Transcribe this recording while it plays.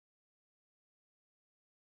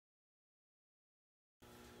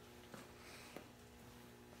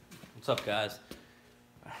What's up, guys?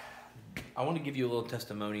 I want to give you a little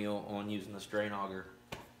testimonial on using this drain auger.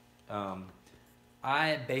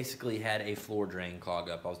 I basically had a floor drain clog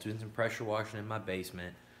up. I was doing some pressure washing in my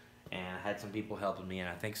basement, and I had some people helping me, and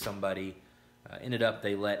I think somebody ended up,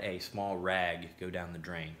 they let a small rag go down the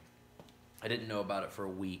drain. I didn't know about it for a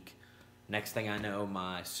week. Next thing I know,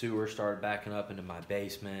 my sewer started backing up into my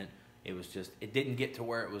basement. It didn't get to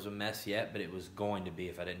where it was a mess yet, but it was going to be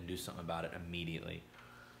if I didn't do something about it immediately.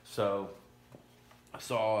 So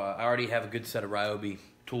I already have a good set of Ryobi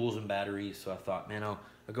tools and batteries, so I thought, man, I'll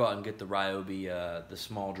go out and get the Ryobi, the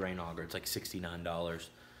small drain auger. It's like $69.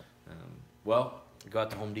 Well, I go out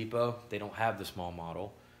to Home Depot. They don't have the small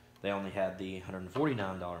model. They only had the $149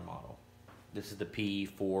 model. This is the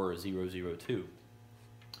P4002.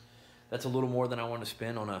 That's a little more than I want to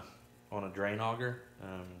spend on a drain auger.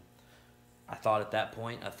 I thought at that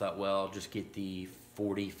point, well, I'll just get the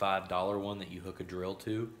 $45 one that you hook a drill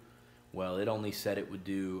to. Well, it only said it would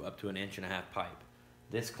do up to 1.5 inch pipe.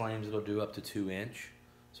 This claims it'll do up to 2 inch.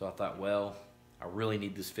 So I thought, well, I really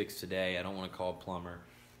need this fixed today. I don't want to call a plumber.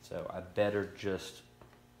 So I better just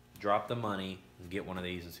drop the money and get one of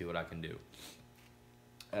these and see what I can do.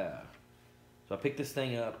 So I picked this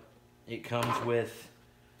thing up. It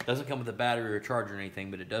doesn't come with a battery or a charger or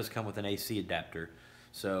anything, but it does come with an AC adapter.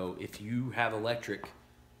 So if you have electric,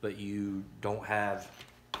 but you don't have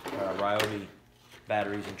Ryobi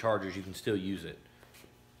batteries and chargers, you can still use it.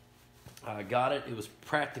 I got it. It was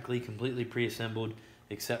practically completely pre-assembled,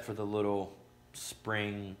 except for the little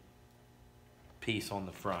spring piece on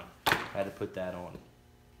the front. I had to put that on.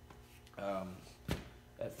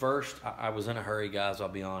 At first, I was in a hurry, guys, I'll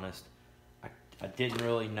be honest. I didn't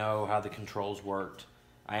really know how the controls worked.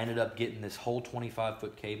 I ended up getting this whole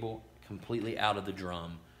 25-foot cable completely out of the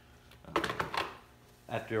drum.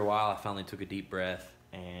 After a while, I finally took a deep breath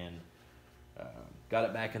and got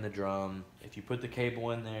it back in the drum. If you put the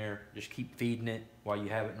cable in there, just keep feeding it while you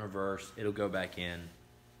have it in reverse. It'll go back in,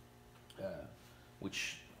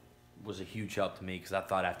 which was a huge help to me because I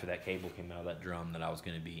thought after that cable came out of that drum that I was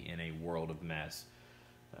going to be in a world of mess.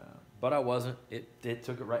 But I wasn't. It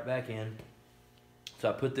took it right back in. So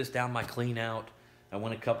I put this down my clean out. I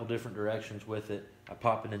went a couple different directions with it. I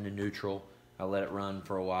pop it into neutral. I let it run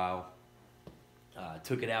for a while.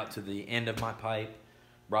 Took it out to the end of my pipe,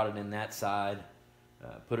 brought it in that side,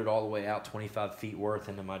 put it all the way out 25 feet worth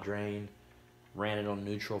into my drain, ran it on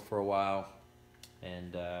neutral for a while,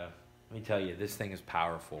 and let me tell you, this thing is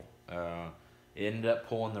powerful. It ended up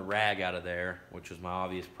pulling the rag out of there, which was my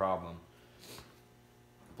obvious problem.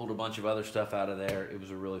 Pulled a bunch of other stuff out of there. It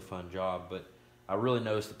was a really fun job, but I really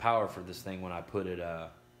noticed the power for this thing when I put it on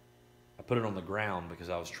the ground because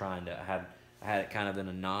I was trying to, I had it kind of in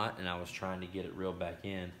a knot and I was trying to get it reeled back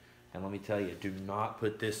in. And let me tell you, do not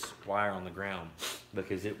put this wire on the ground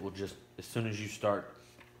because it will just, as soon as you start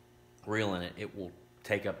reeling it, it will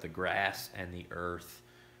take up the grass and the earth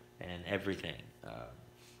and everything.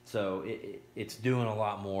 So it's doing a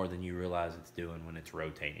lot more than you realize it's doing when it's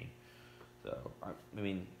rotating. So, I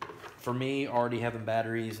mean, for me, already having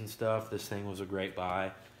batteries and stuff, this thing was a great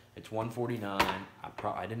buy. It's $149.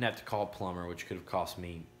 I didn't have to call a plumber, which could have cost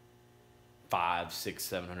me $500,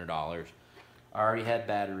 $600, $700. I already had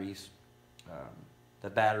batteries. The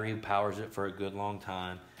battery powers it for a good long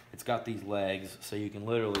time. It's got these legs, so you can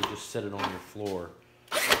literally just sit it on your floor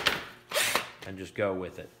and just go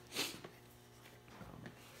with it.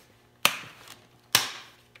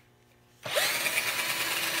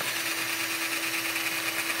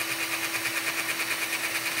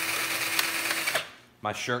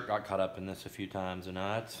 My shirt got caught up in this a few times, and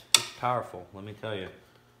it's powerful, let me tell you.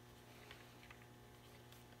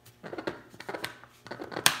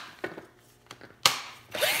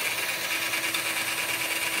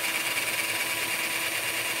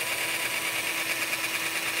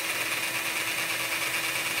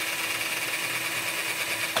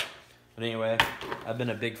 But anyway, I've been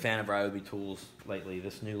a big fan of Ryobi tools lately.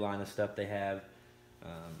 This new line of stuff they have,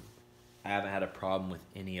 I haven't had a problem with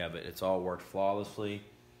any of it. It's all worked flawlessly.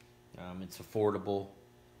 It's affordable.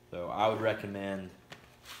 So I would recommend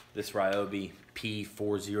this Ryobi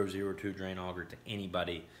P4002 drain auger to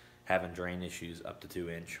anybody having drain issues up to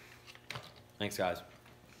 2 inch. Thanks, guys.